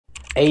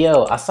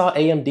Ayo, I saw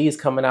AMD's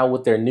coming out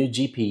with their new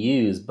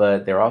GPUs,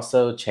 but they're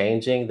also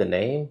changing the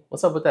name.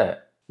 What's up with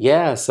that?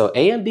 Yeah, so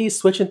AMD's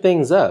switching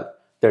things up.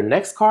 Their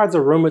next cards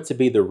are rumored to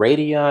be the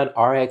Radeon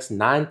RX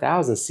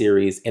 9000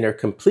 series and are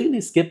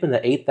completely skipping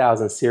the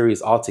 8000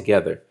 series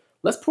altogether.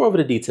 Let's pour over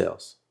the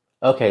details.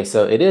 Okay,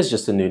 so it is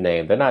just a new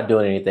name. They're not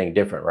doing anything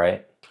different,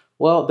 right?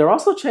 Well, they're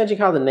also changing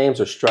how the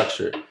names are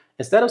structured.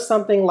 Instead of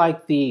something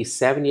like the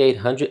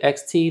 7800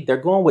 XT, they're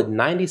going with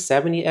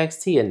 9070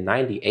 XT and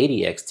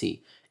 9080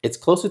 XT. It's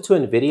closer to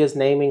NVIDIA's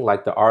naming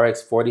like the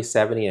RX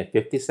 4070 and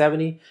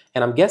 5070,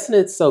 and I'm guessing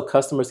it's so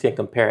customers can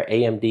compare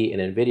AMD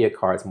and NVIDIA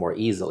cards more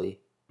easily.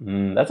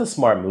 That's a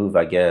smart move,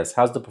 I guess.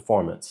 How's the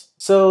performance?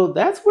 So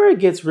that's where it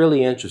gets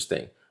really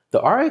interesting.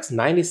 The RX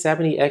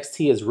 9070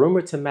 XT is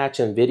rumored to match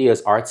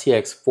NVIDIA's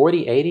RTX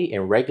 4080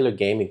 in regular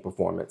gaming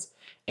performance.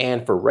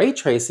 And for ray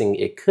tracing,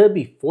 it could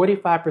be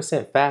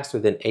 45% faster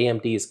than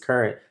AMD's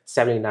current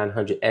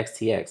 7900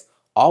 XTX,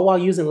 all while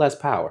using less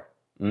power.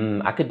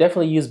 I could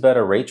definitely use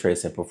better ray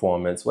tracing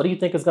performance. What do you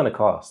think it's going to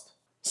cost?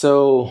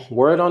 So,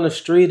 word on the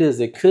street is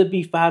it could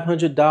be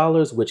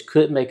 $500, which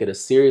could make it a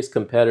serious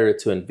competitor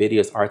to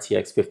NVIDIA's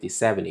RTX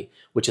 5070,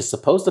 which is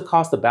supposed to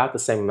cost about the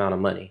same amount of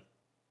money.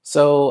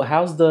 So,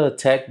 how's the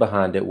tech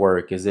behind it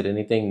work? Is it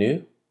anything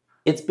new?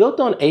 It's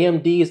built on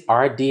AMD's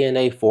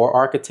RDNA 4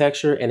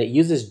 architecture and it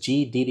uses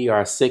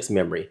GDDR6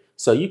 memory,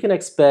 so you can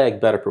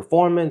expect better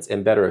performance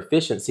and better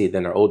efficiency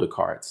than our older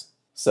cards.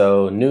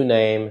 So, new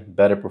name,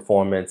 better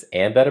performance,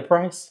 and better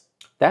price?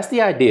 That's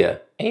the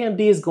idea. AMD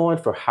is going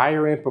for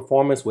higher end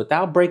performance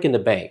without breaking the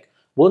bank.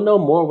 We'll know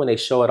more when they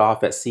show it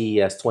off at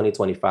CES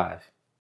 2025.